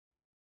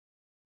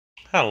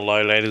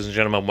Hello ladies and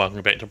gentlemen,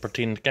 welcome back to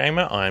Pretend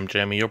Gamer. I'm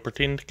Jamie, your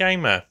Pretend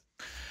Gamer.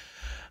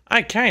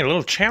 Okay, a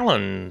little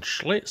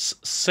challenge. Let's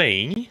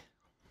see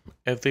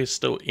if there's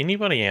still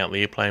anybody out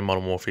there playing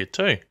Modern Warfare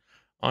 2.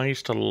 I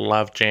used to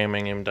love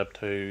jamming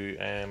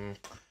MW2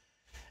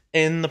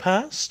 in the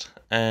past,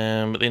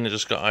 but then it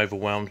just got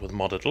overwhelmed with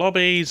modded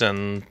lobbies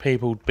and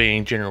people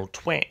being general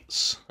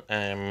twats.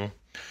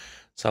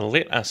 So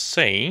let us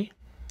see,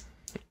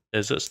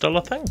 is it still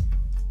a thing?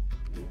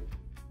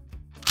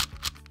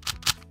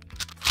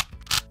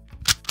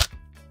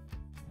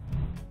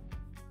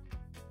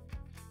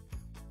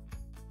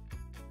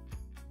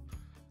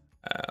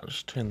 I'll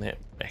just turn that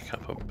back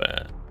up a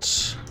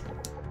bit.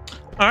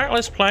 Alright,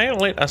 let's play.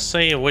 Let us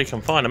see if we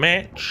can find a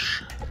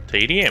match.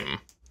 TDM.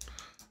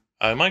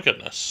 Oh my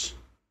goodness.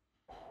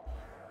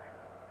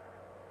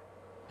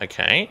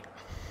 Okay.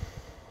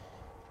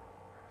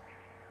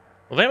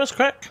 Well, that was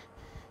quick.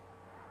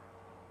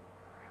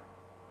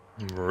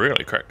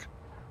 Really quick.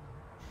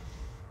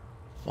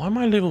 Why am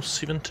I level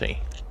 70?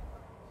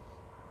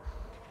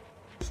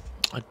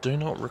 I do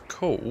not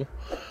recall.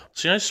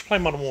 See, I used to play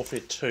Modern Warfare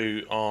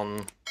 2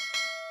 on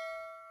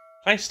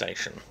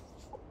PlayStation.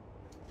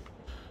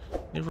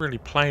 Never really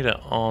played it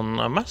on...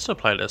 I must have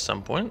played it at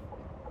some point.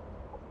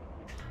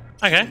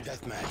 Okay.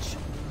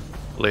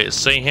 Let's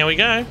see how we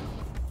go.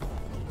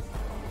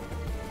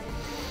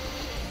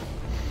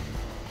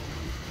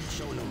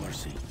 Show no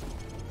mercy.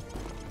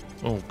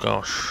 Oh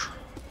gosh.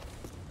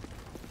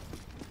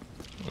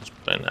 It's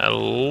been a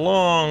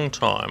long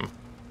time.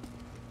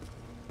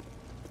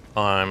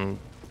 I'm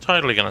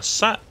totally gonna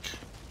suck.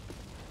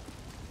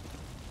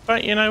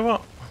 But you know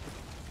what?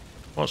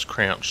 What's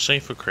crouch? C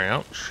for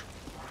crouch.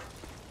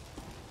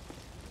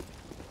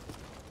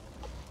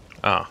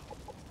 Ah.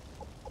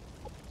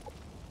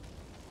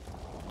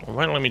 Well,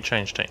 won't let me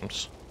change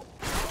teams.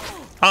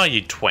 Oh,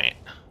 you twat.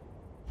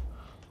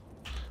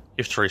 You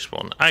have to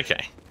respawn.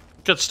 Okay.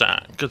 Good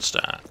start. Good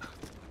start.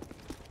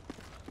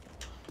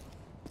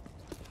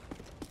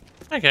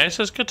 Okay,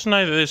 so it's good to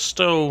know that there's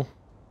still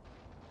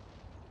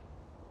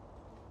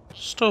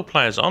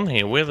players on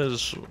here. Whether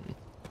there's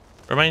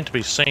remain to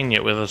be seen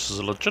yet whether this is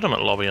a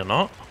legitimate lobby or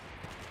not.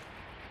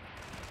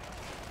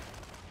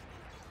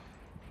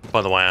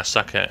 By the way, I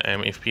suck at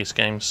FPS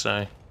games,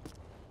 so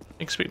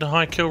expect a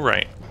high kill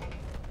rate.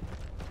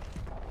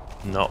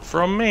 Not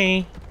from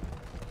me.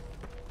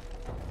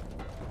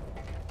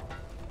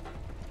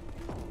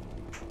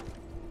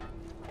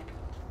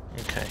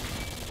 Okay.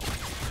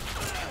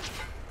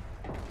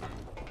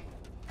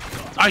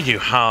 Are you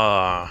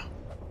ha?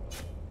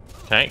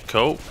 Okay,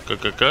 cool.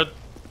 Good.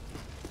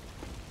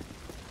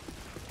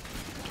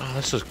 Oh,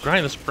 this is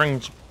great. This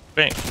brings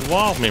back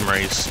wild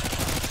memories.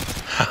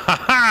 Ha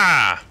ha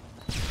ha!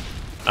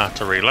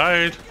 To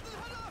reload.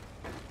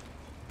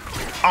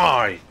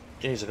 Oh,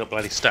 jeez, I got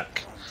bloody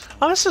stuck.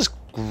 Oh, this is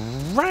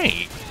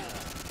great.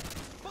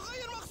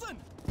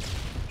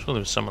 Sure there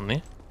was someone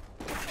there.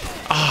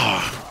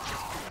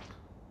 Ah.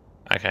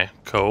 Oh. Okay,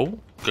 cool.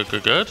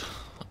 Good.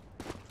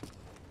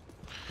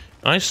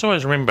 I used to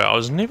always remember I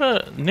was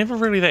never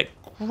really that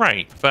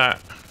great,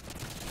 but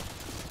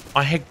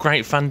I had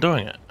great fun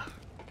doing it.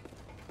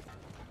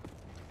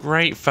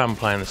 Great fun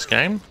playing this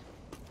game.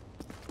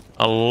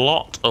 A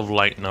lot of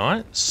late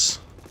nights.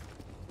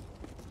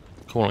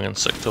 Calling in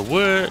sick to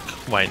work.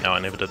 Wait, no, I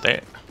never did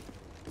that.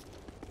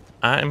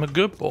 I am a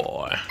good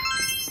boy.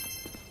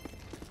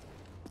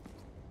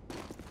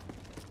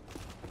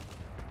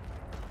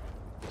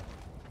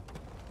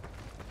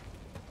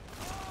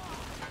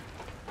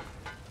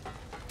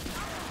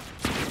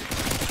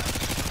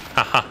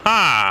 Ha ha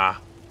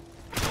ha!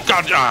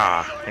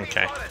 Gotcha!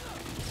 Okay.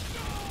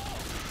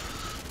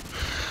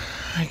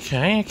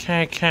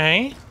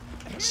 Okay.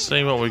 Let's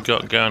see what we've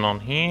got going on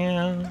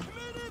here.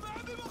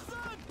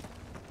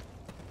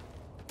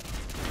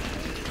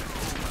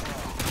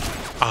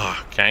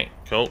 Ah, okay,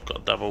 cool.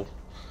 Got double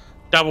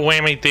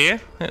whammy there.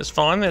 That's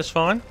fine.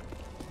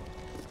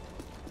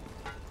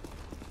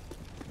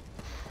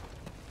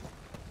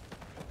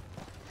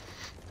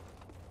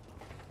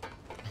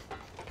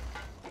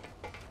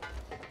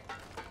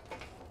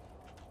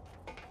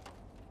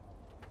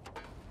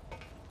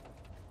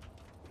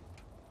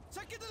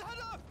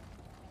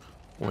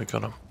 We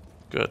got him.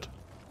 Good.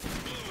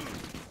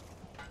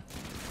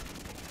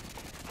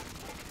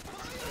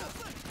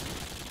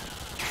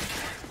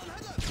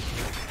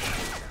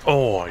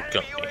 Oh, he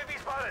got me.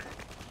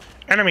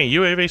 Enemy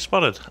UAV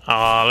spotted.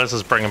 Ah, this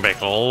is bringing back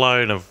a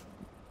load of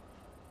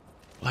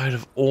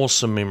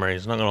awesome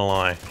memories. Not gonna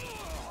lie.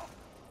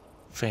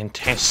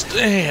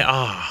 Fantastic.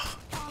 Ah,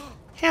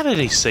 how did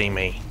he see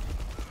me?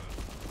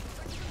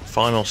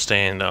 Final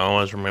stand. I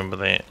always remember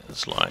that.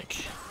 It's like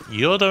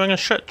you're doing a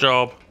shit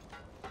job.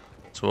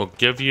 So we'll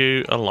give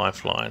you a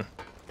lifeline.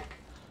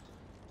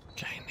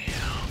 Okay,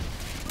 now.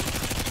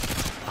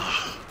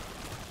 Oh.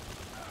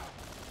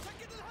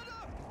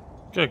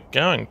 Good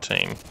going,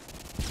 team.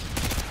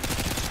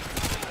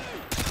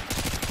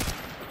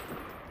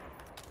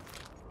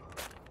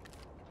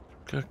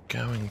 Good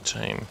going,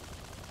 team.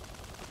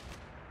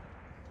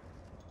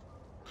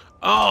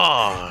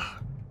 Oh,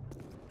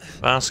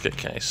 Basket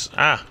case.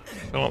 Ah,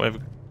 you know what,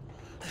 we've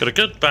got a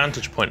good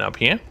vantage point up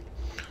here.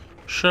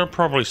 Should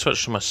probably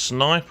switch to my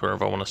sniper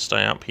if I want to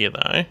stay up here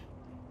though.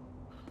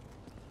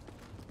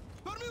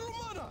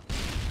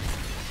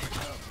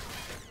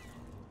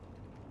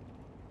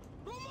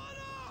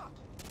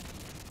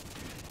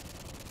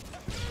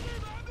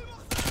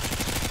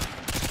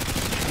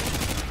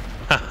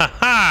 Ha ha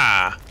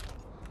ha!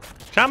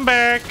 Come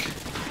back!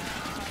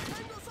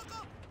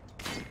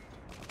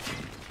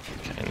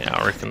 Okay, now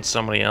I reckon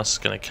somebody else is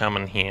going to come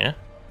in here.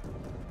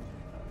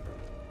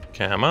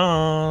 Come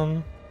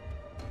on!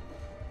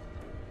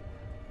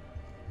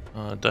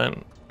 I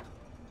don't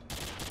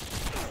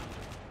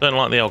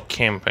like the old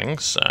camping,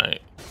 so...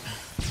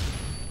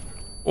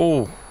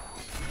 Ooh.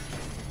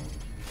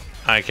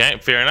 Okay,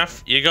 fair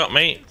enough. You got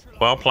me.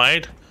 Well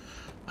played.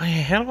 Oh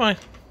yeah, how do I...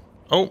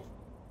 Oh.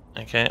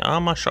 Okay,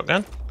 my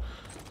shotgun.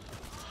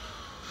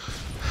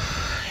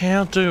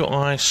 How do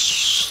I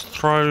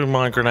throw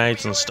my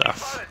grenades and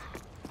stuff?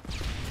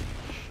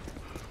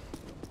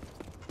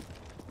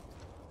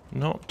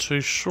 Not too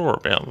sure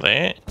about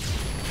that.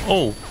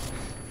 Oh.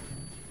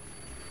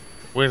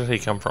 Where did he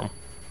come from?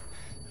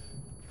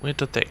 Where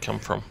did that come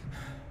from?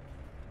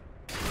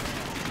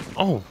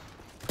 Oh.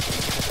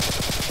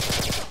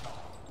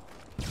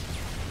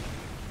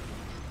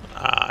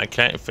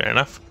 Okay, fair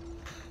enough.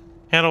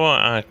 How do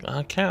I...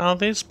 Okay, oh,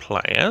 there's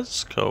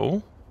players.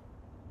 Cool.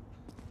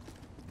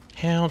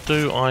 How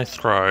do I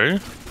throw...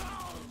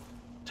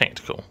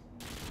 Tactical.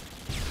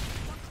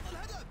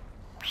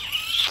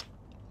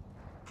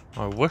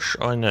 I wish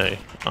I knew.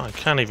 Oh, I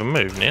can't even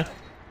move now.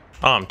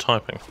 Oh, I'm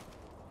typing.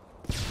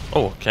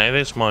 Oh, okay,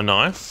 there's my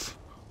knife.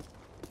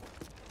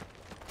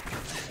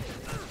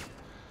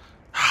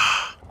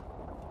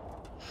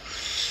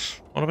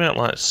 What about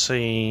like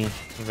CVX?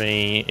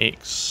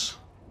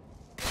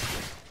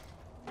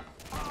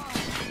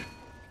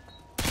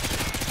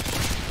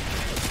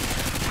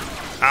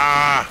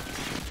 Ah!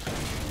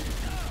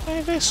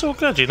 Hey, that's all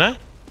good, you know?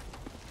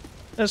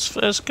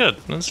 It's good,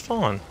 it's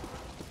fine.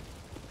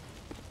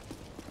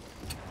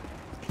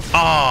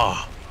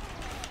 Ah!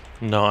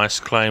 Nice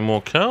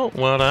Claymore kill.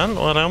 Well done,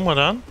 well done, well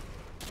done.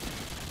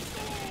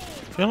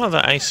 I feel like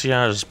the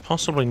ACR is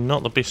possibly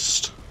not the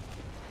best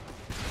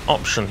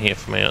option here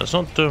for me. It's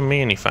not doing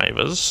me any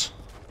favours.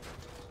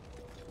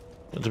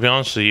 But to be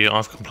honest with you,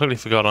 I've completely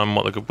forgotten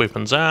what the good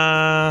weapons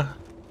are.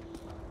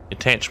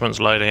 Attachments,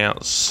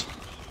 loadouts.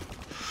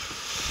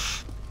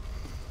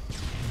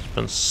 It's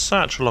been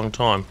such a long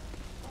time.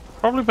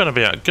 Probably been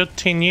about a good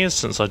 10 years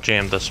since I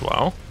jammed this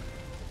well.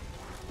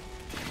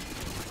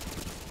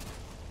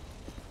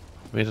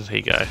 Where did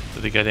he go?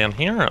 Did he go down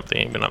here or up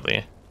there? He's been up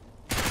there.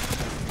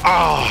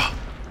 Ah!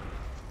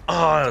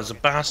 Oh, there's a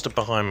bastard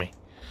behind me.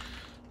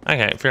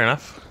 Okay, fair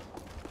enough.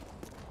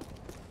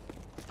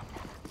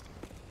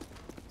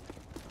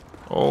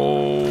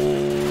 Oh.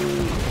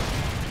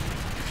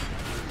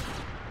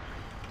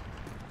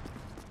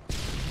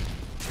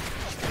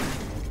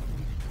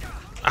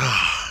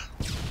 Ah.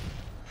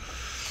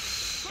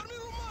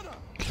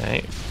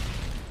 Okay.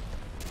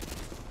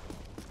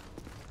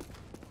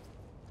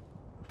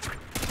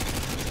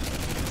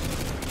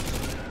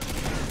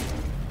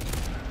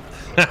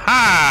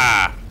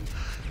 Ha!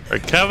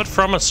 Recovered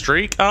from a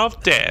streak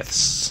of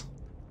deaths.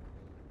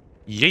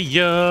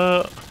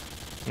 Yeah.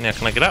 Now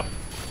can I get up?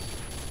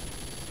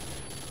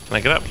 Can I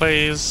get up,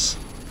 please?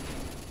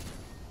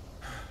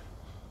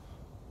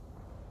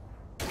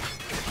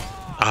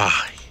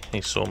 Ah,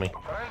 he saw me.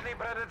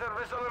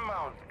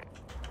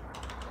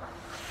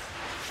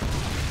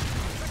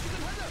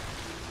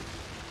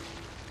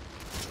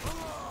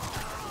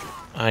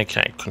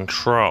 Okay,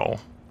 control.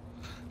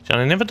 See,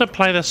 I never did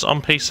play this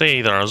on PC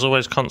either. I was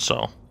always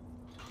console.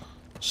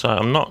 So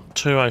I'm not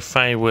too au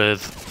fait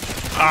with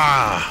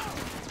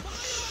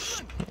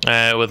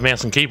with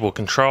mouse and keyboard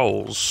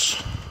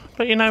controls.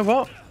 But you know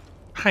what?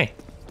 Hey,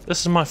 this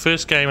is my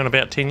first game in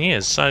about 10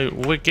 years, so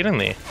we're getting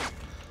there.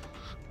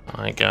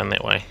 I ain't going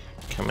that way.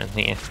 Come in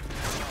here.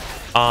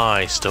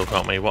 I still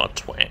got me. What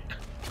a twat.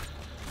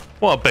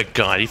 What a big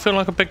guy. Do you feel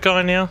like a big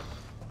guy now?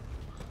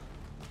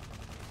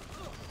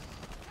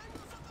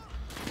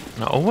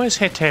 I always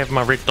had to have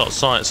my red dot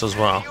sights as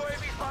well.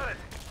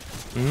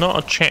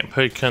 Not a chap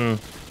who can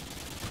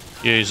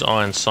use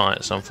iron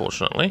sights,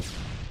 unfortunately.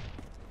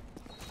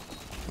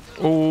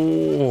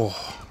 Oh.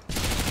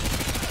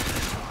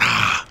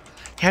 Ah.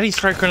 How do you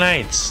throw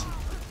grenades?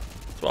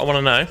 That's what I want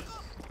to know.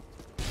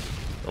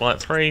 Like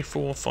 3,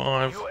 4,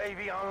 5.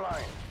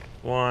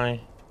 Y.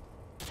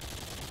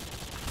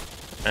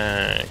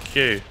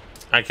 Q.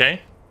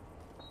 Okay.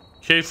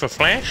 Q for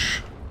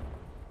flash.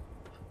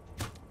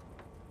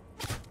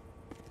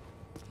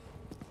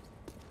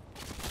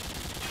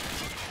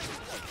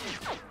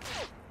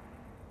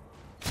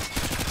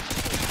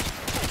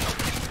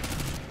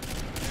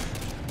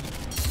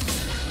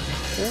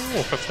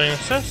 Ooh, 15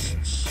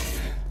 assists.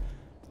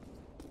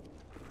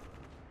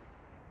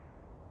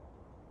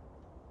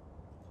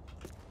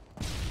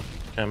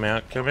 Come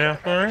out,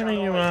 wherever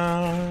you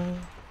are.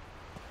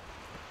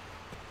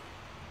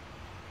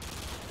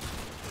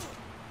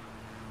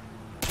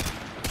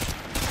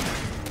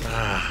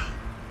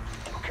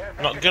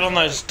 Not good on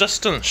those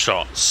distance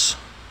shots.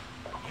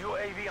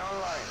 UAV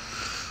online.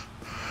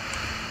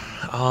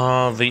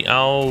 Oh, the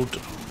old,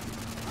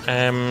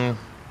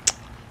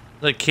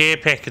 the care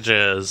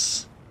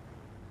packages.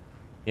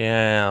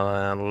 Yeah,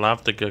 I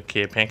love the good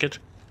care package.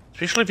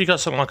 Especially if you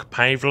got something like a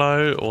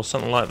Pavlo or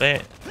something like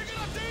that.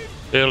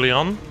 Early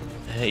on,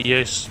 you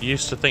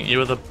used to think you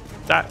were the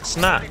duck's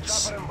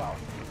nuts.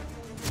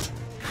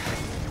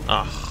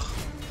 Ugh.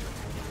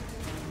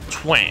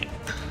 Twat.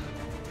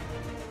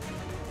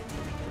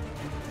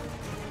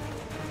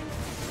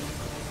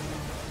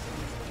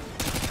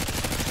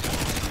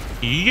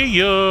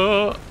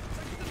 Yeah.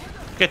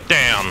 Get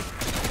down.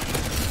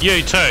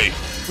 You too.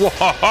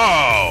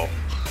 Whoa.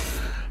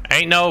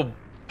 Ain't no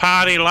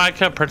party like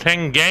a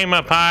pretend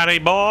gamer party,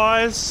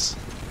 boys.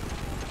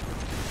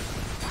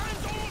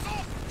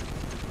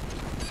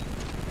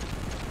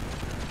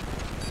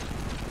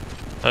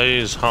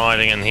 Who's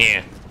hiding in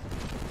here?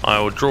 I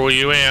will draw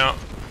you out.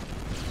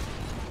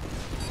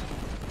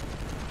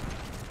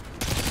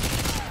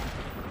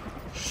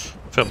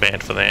 Feel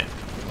bad for that.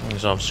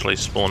 He's obviously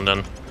spawned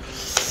in.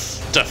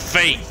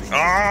 Defeat!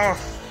 Oh,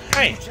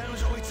 hey!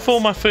 For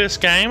my first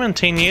game in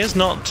 10 years,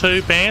 not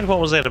too bad. What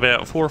was that,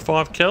 about 4 or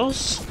 5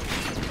 kills?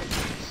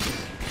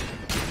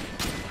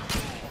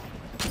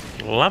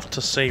 Love to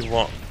see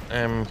what,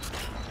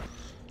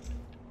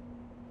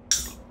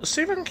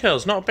 7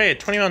 kills, not bad.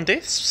 21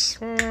 deaths,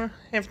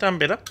 have done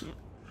better.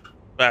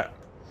 But,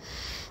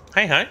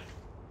 hey ho,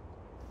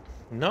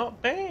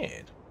 not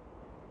bad.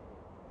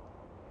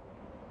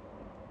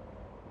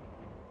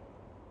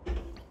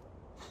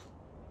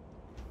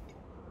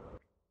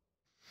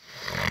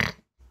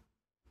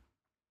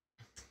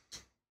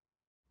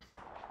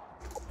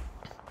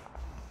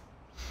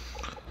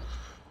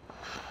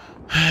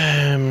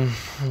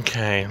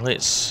 Okay,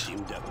 let's...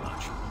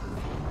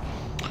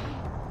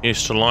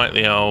 Used to like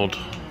the old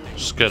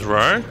Skid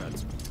Row.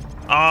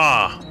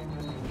 Ah!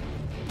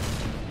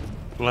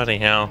 Bloody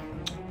hell.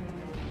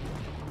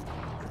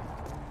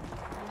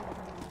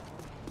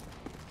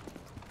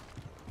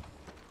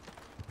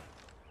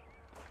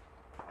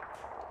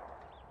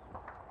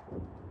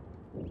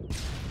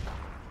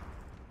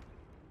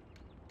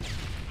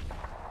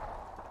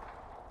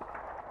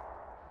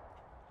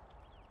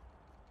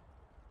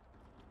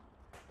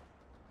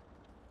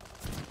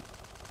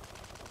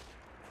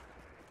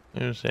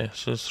 Who's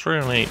this? There's 3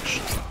 on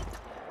each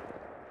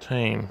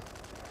team.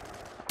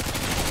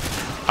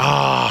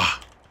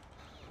 Ah!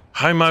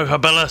 Homo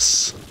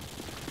habilis!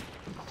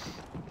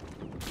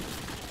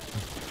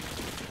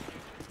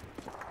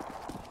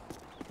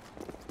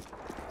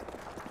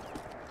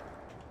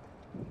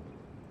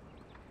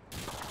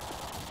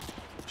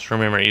 Just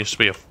remember, it used to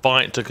be a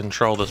fight to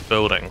control this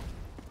building.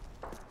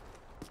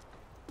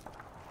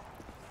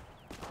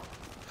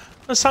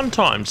 And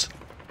sometimes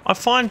I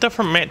find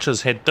different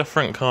matches had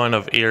different kind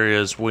of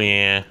areas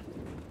where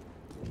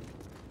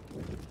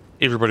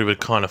everybody would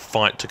kind of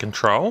fight to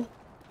control.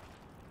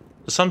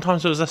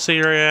 Sometimes it was this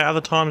area, other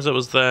times it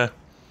was the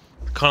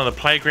kind of the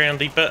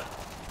playgroundy bit.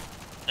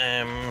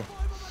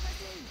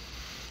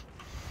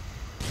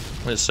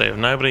 Let's see, if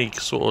nobody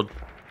sort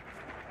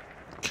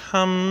of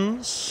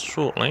comes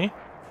shortly.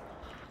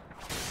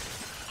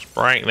 Just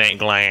break that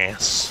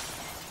glass.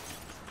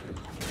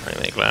 Break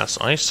that glass.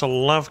 I used to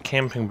love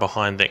camping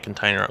behind that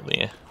container up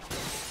there.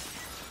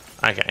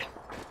 Okay,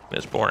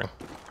 that's boring.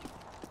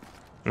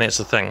 And that's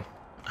the thing.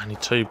 Only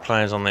 2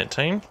 players on that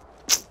team.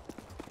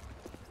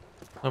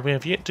 Well, we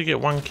have yet to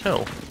get 1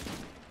 kill.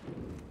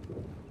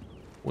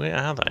 Where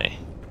are they?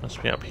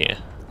 Must be up here.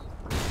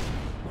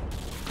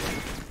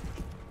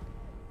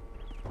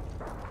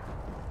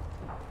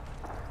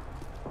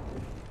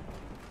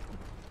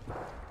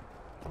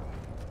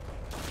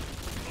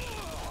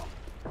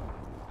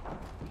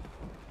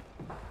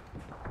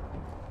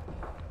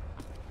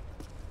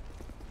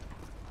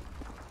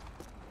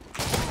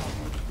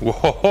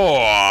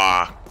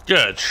 Whoa!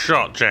 Good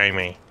shot,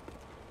 Jamie.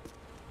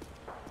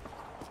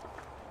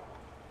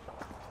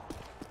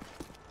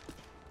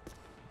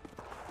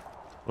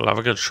 Love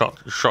a good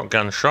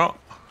shotgun shot.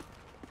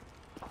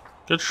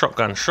 Good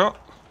shotgun shot.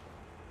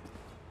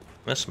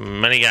 This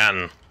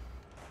minigun.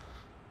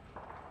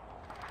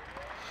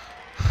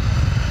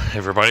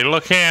 Everybody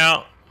look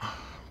out.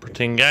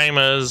 Pretend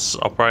gamers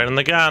operating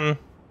the gun.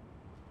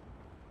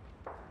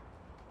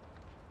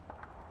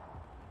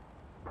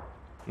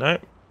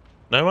 Nope.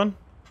 No one?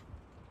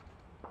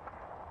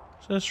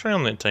 So there's 3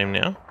 on that team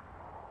now.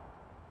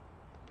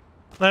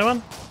 No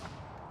one?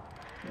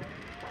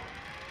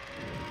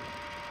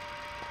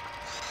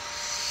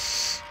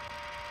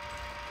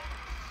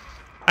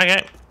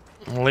 Okay,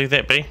 we'll leave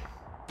that be.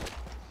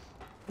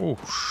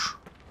 Oosh.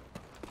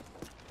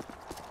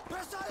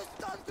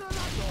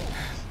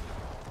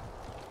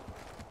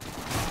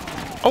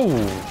 Oh,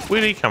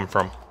 where'd he come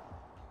from?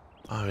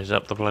 Oh, he's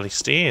up the bloody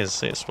stairs,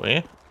 that's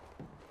where.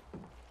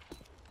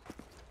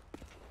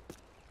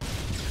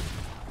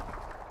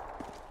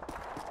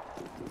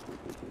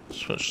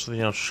 Switch to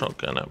the old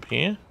shotgun up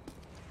here.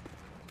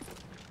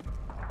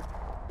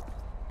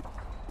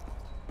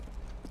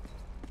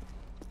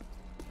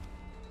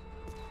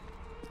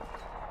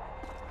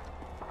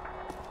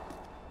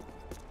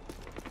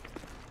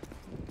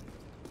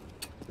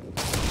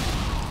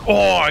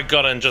 Oh, I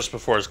got in just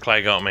before his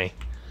clay got me.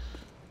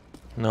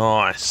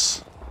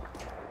 Nice.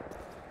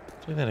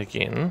 Do that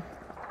again.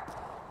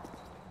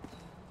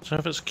 So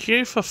if it's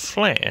Q for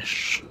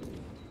flash,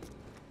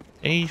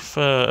 E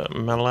for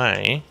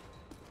melee.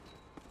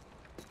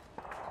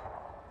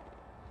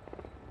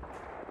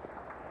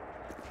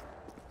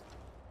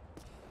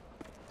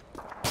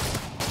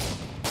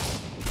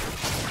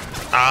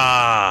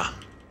 Ah!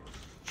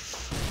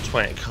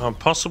 Wait, can I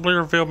possibly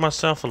revealed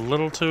myself a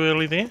little too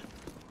early there?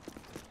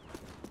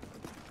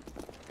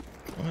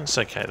 That's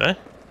okay though.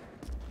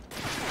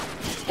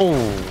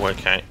 Oh,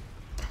 okay.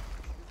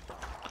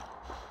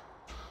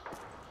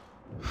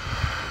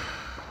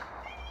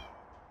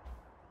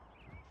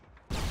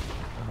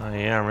 Oh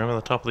yeah, I remember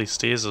the top of these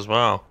stairs as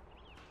well.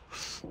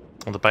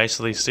 Or the base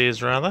of these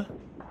stairs rather.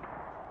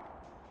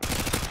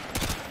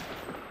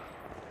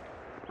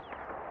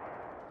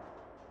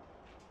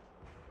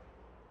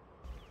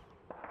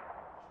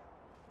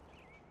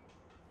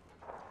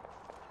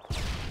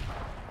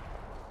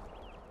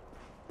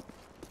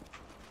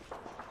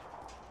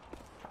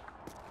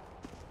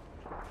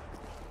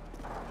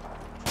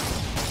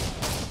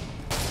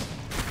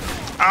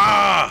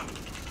 Ah!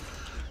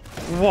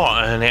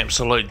 What an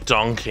absolute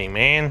donkey,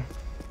 man.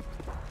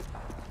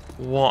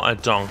 What a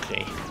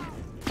donkey.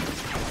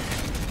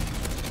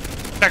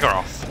 Back her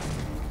off.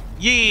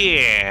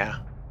 Yeah!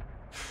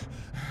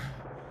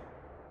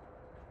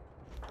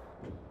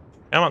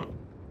 Come on.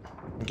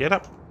 Get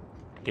up.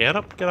 Get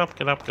up, get up,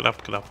 get up, get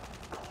up, get up.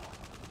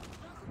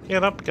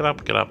 Get up, get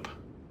up, get up.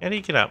 How do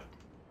you get up?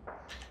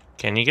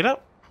 Can you get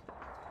up?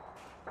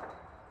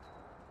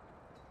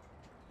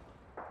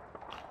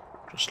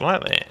 Just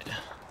like that.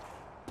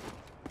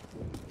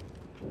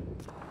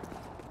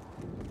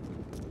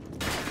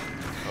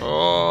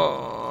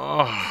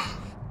 Oh.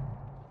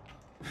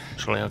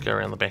 Actually, I'll go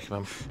around the back of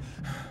him.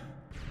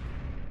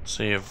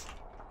 See if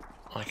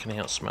I can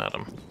outsmart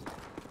him.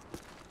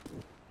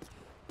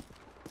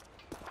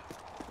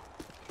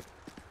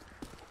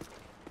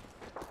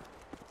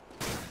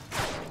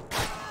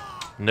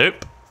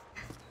 Nope.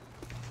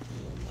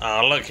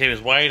 Oh, look, he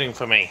was waiting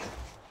for me.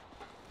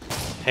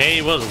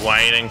 He was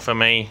waiting for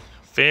me.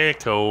 Fair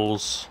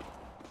calls.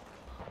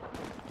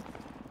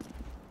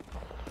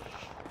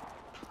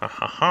 Ha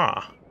ha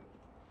ha.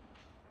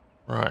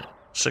 Right.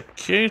 So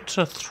Q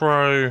to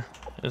throw.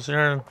 Is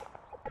there a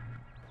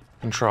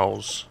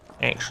controls?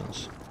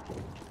 Actions.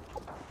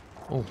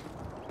 Oh.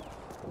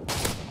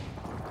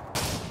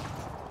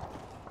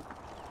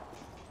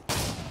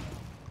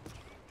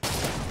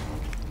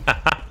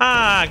 Ha ha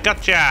ha!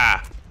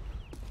 Gotcha!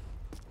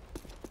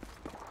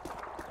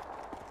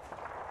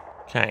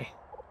 Okay.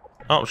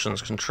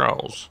 Options,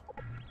 controls.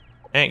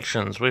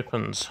 Actions,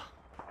 weapons.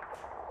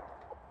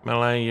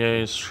 Melee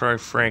use, throw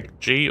frag,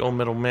 G or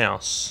middle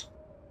mouse.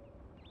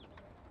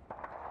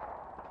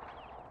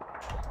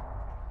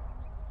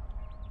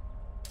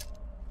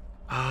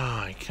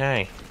 Ah,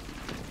 okay.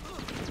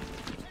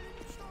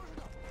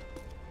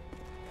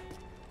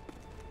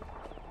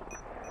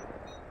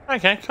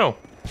 Okay, cool.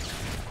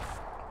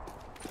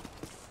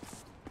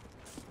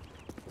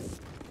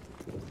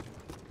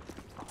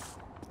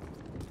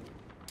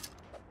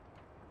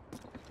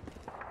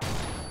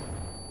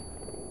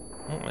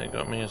 Oh, they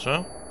got me as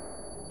well.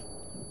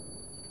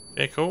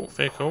 Fair cool,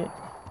 fair cool.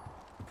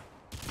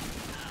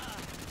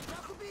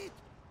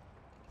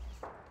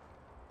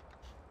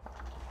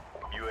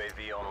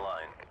 UAV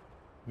online.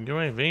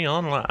 UAV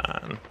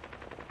online.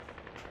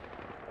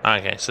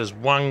 Okay, so there's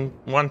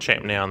one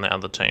chap now on the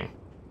other team.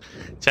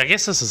 So I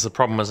guess this is the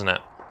problem, isn't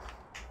it?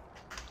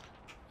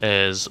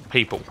 Is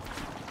people.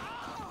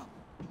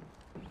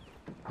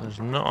 There's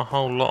not a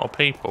whole lot of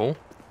people.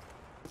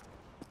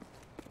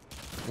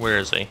 Where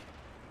is he?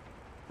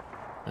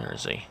 Where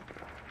is he?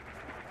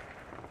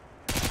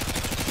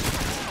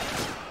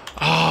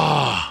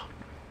 Ah!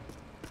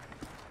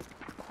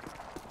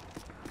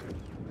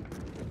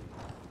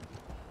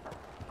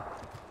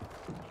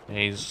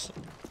 He's...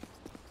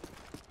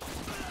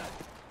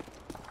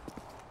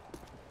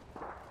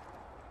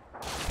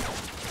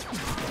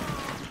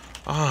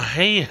 Oh,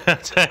 he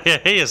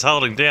is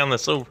holding down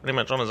this all pretty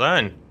much on his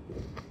own.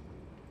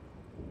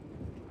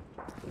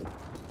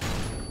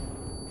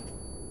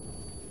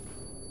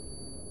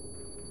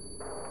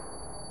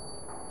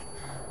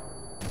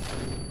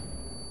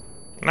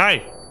 No!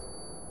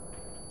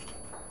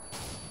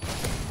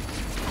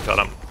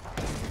 Got him.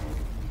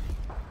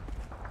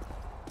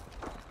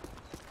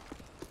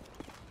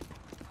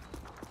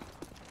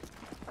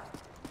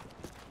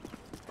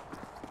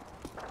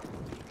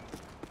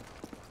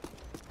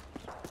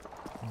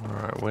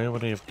 Alright, where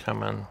would he have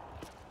come in?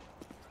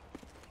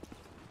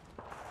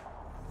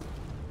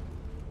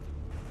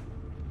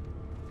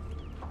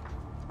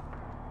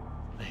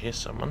 I hear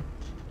someone.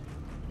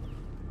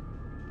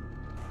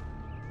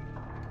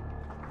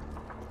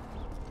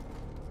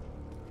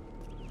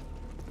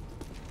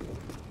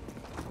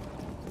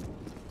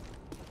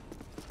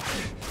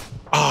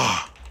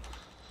 Ah!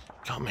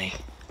 Got me.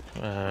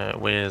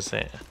 Where's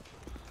that?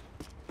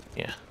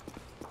 Yeah.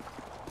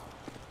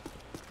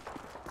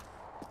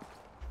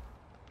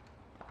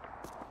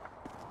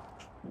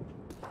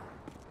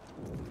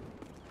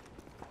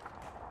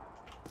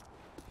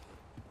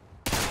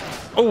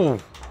 Oh,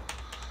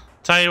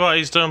 tell you what,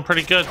 he's doing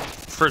pretty good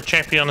for a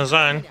chappy on his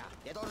own.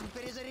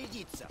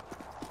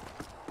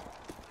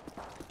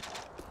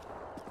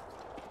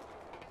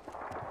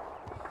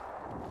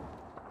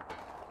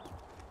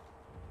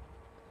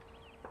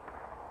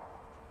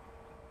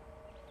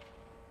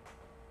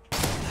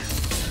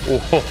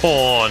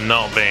 Oh,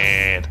 not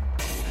bad.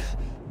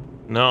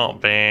 Not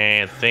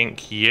bad,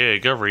 thank you.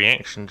 Good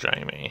reaction,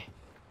 Jamie.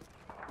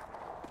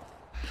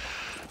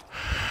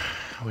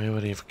 Where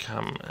would he have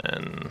come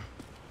in?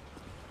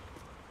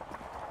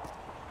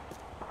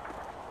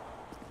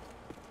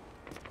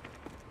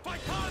 Fight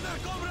harder,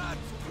 comrades!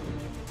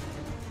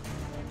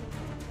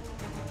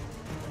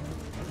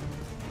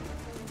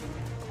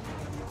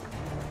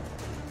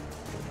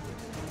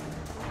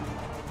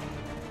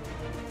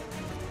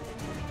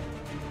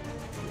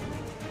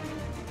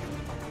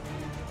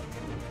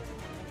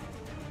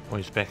 Oh,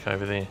 he's back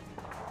over there.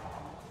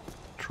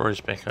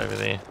 Troy's back over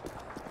there.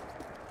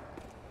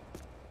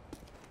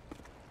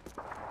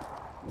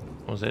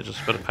 Or was that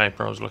just a bit of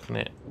paper I was looking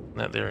at?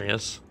 No, there he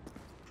is.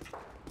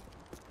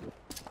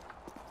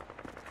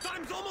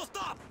 Time's almost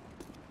up!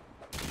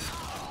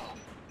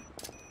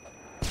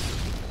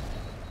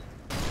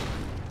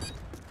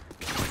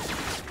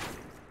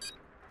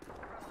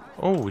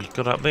 Oh, he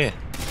got up there.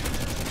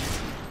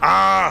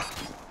 Ah!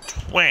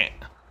 Twat!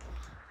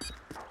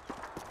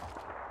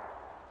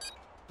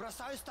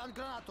 Бросаю стан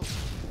гранату.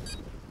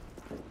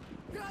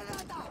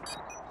 Граната!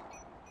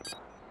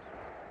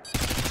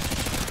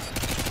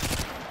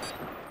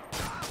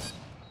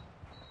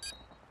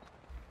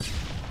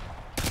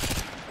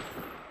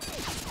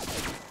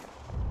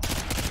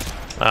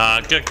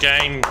 Good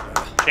game,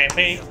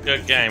 Chappy.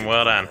 Good game.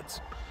 Well done.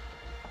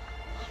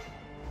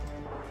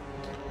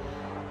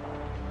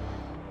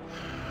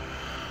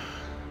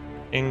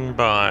 In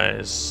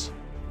buys.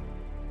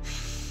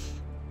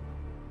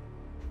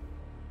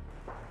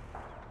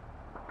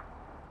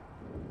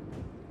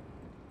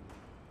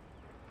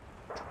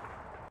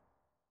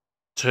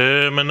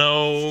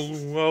 Terminal,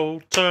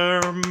 oh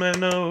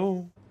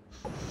terminal.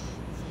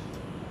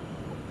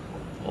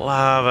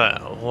 Love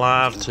it,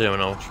 love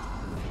terminal.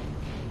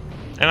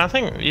 And I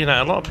think, you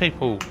know, a lot of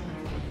people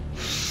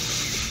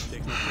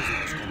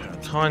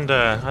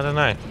kinda, I don't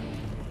know.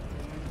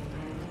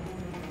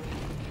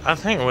 I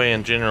think we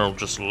in general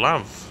just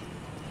love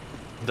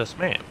this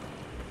map.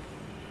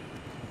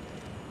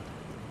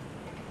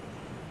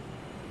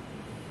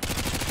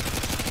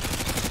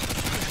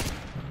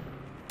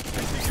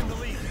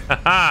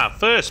 Haha,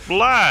 first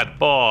blood,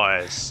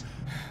 boys.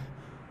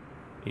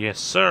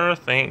 Yes, sir,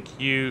 thank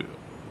you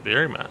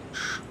very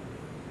much.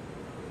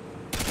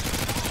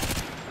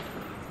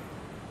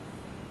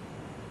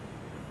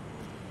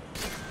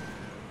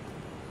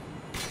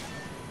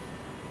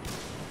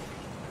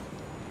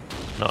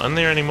 Not in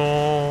there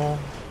anymore.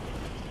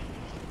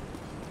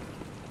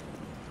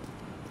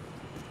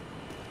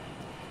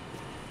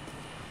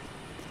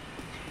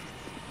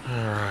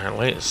 Alright,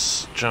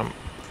 let's jump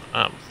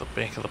up the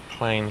back of the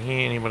plane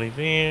here. Anybody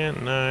there?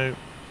 No.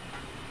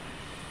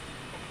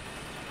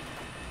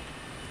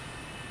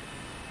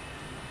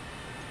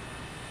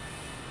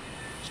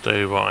 Let's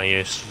do what I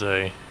used to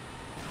do.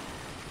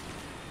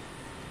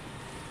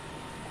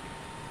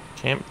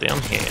 Camp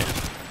down here.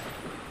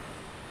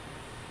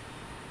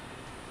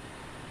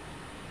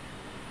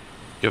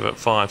 Give it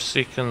 5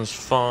 seconds.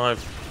 5,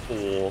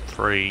 4,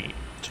 3,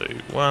 2,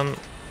 1.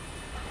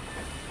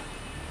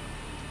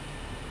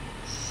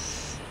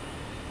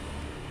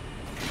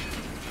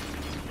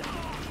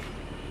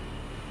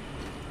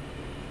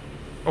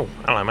 Oh,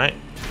 hello, mate.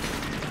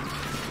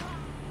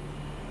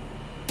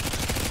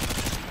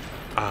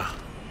 Ah.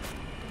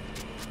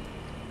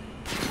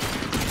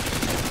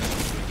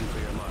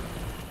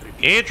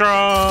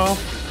 Airdrop!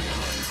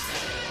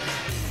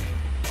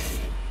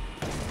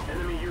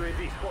 Enemy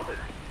UAV spotted.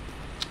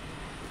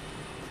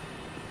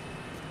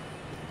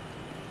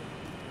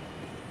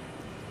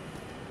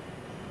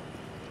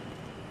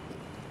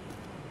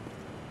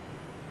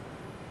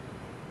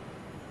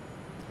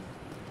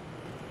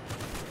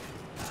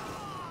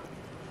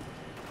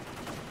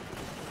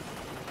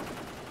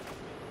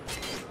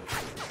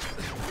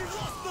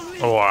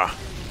 Oh,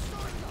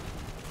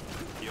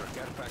 Your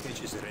care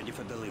package is ready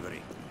for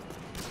delivery.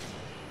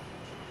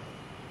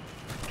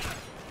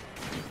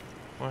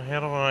 well, how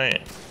do I...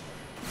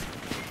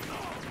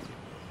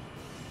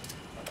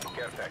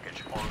 Care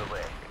package on the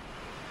way.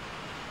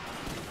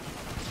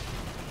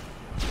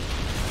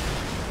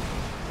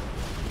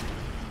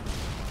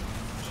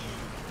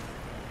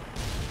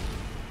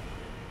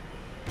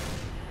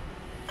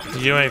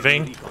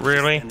 UAV?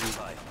 Really? Standing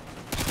by.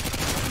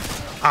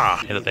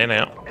 Ah, hit it there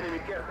now. Enemy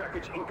care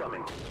package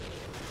incoming.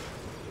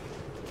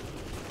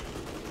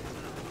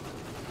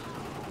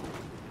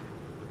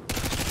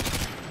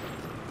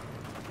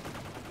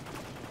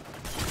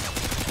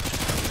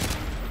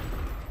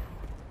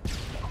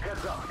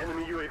 Heads up,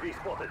 enemy UAV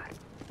spotted.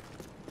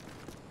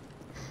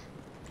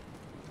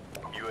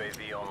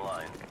 UAV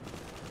online.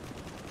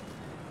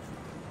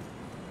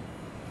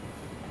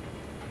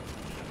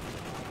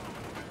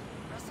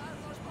 Бросаю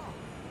флешбомб.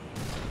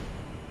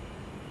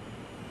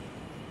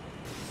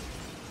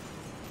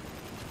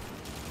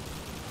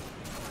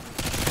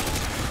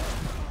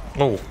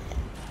 Oh.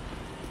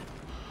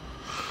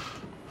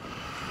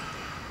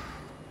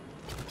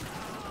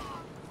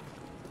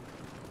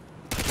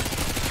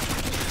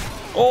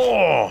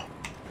 Oh!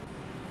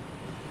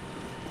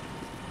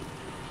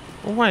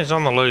 Always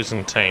on the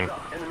losing team.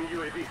 Enemy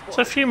UAV So a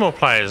spotted. few more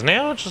players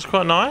now, which is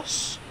quite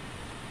nice.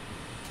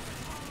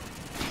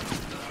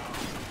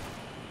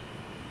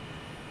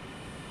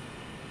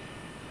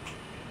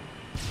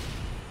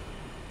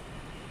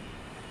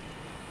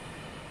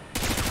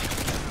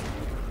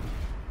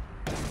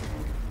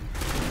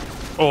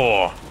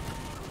 Oh.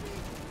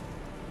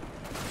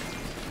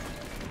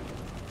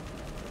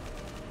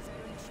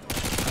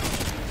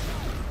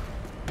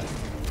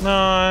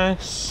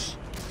 Nice.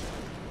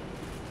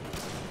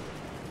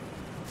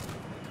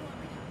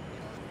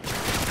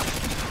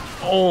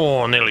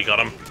 Oh, nearly got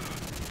him.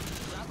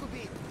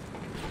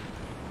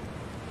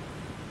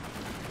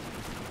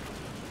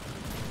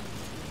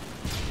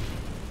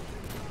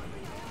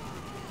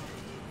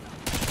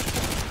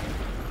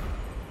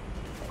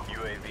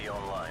 UAV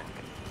online.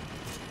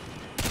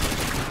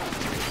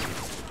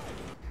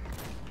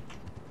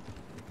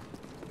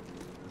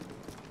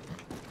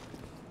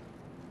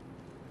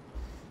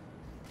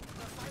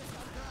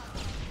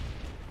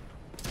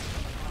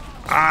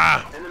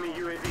 Ah! Enemy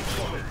UAV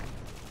spotted.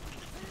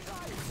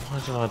 Why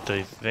did I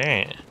do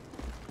that?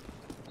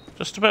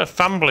 Just a bit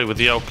fumbly with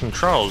the old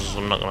controls,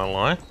 I'm not gonna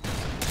lie.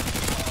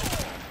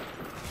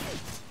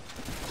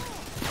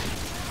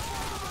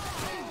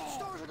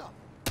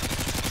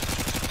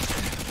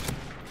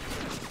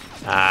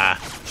 Ah.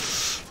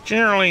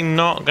 Generally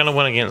not gonna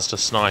win against a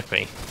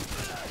snipey.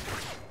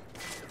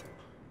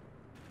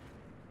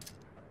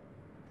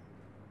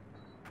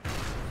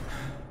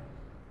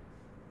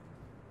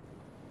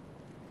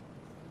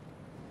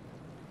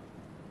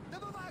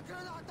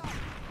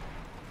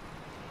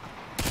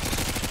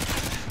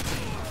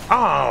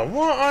 Oh,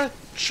 what? I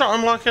shot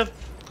him like a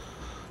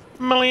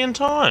million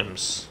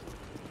times.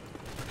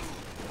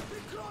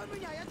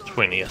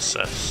 20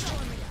 assist.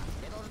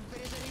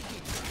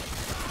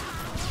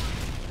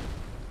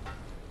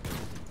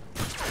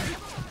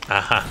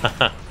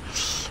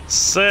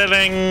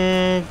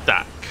 Sitting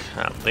duck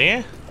up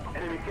there.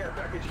 Enemy care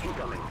package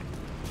incoming.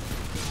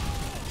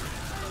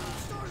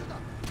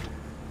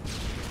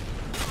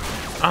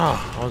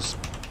 Oh, I was...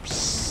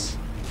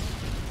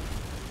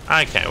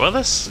 Okay, well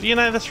this, you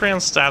know, this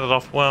round started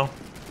off well.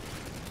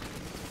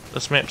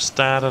 This map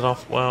started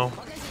off well.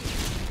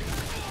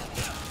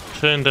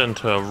 Turned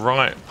into a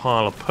right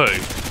pile of poo.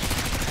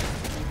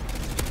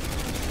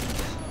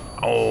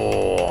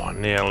 Oh,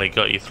 nearly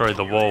got you through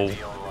the wall.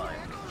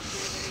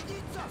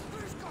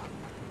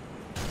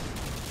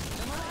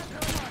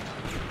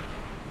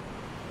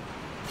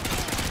 UAV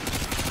online.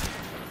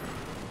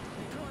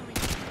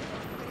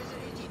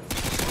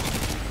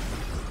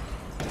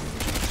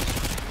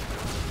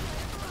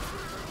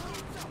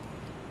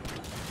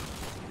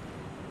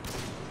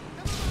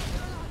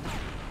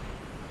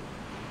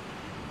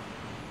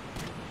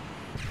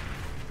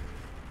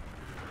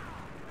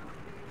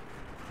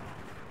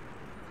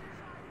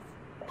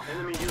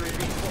 Enemy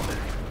UAV spotted.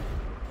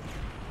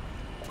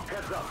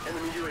 Heads up,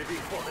 enemy UAV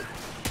spotted.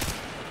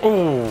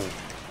 Oh,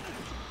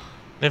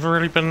 never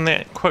really been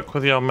that quick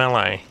with your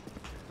melee.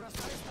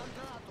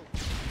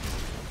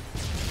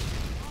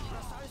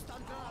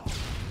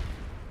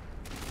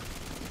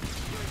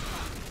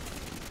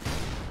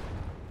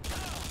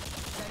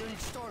 Цель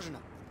уничтожена.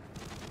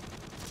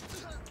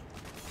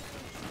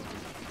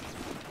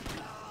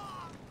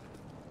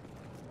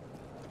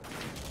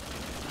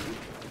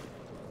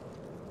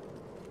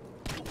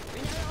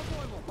 Меняю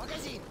обойму.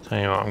 Магазин. Tell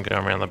you what, I'm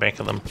going around the back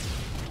of them.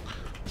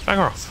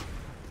 Bugger off.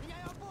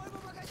 Меняю обойму.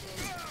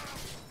 Магазин.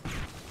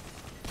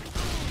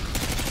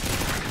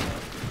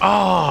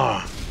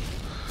 Oh,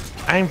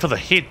 aim for the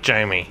head,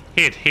 Jamie.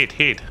 Head, head,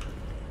 head.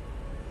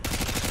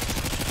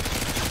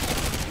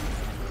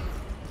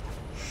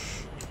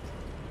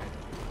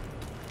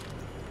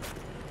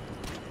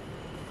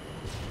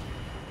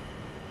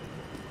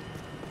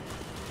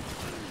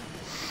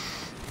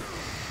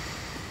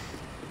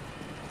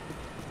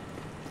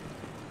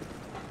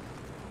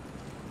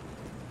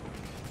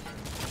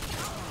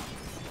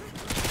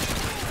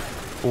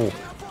 Ooh.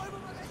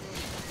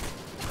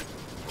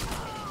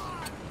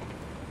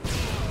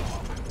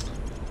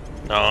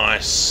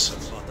 Nice.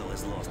 Battle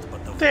is lost,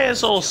 but the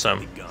That's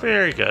awesome.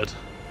 Very good.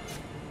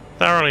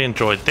 Thoroughly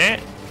enjoyed that.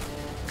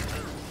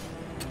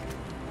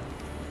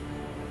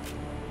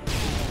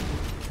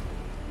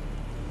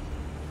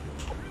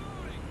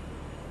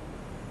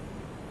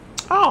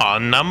 Oh,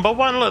 number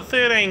one, look,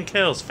 13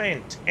 kills.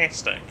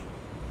 Fantastic.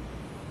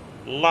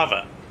 Love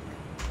it.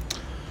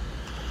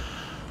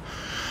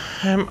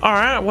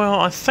 Alright, well,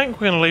 I think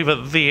we're going to leave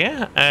it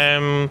there.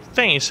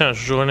 Thank you so much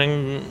for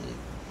joining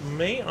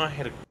me. I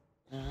had a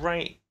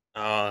great...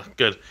 Oh,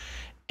 good.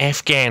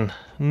 Afghan.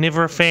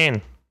 Never a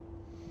fan.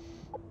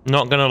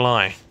 Not going to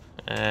lie.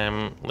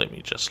 Let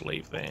me just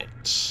leave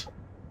that.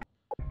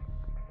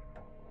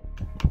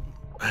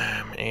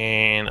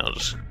 And I'll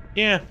just...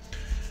 Yeah.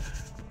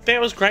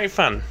 That was great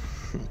fun.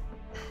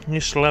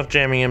 Used to love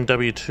jamming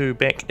MW2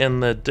 back in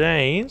the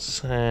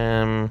days.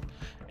 And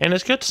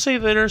it's good to see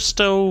that there's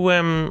still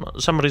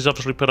somebody's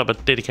obviously put up a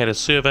dedicated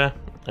server.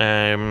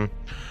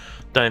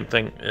 Don't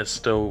think it's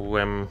still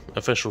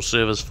official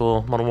servers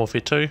for Modern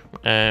Warfare 2.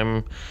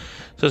 So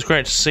it's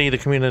great to see the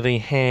community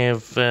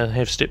have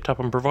stepped up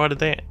and provided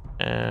that.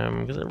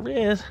 Because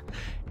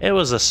it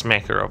was a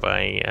smacker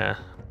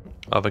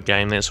of a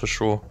game, that's for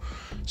sure.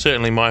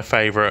 Certainly my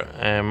favourite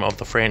of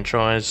the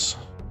franchise.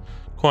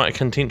 Quite a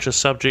contentious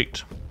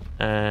subject.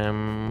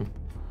 But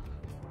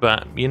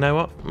you know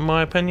what?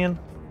 My opinion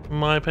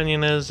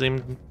is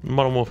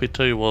Modern Warfare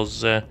 2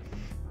 was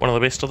one of the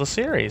best of the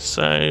series.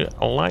 So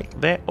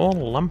like that or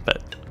lump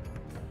it.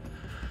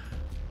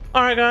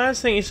 Alright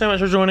guys, thank you so much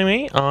for joining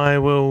me. I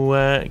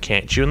will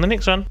catch you in the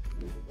next one.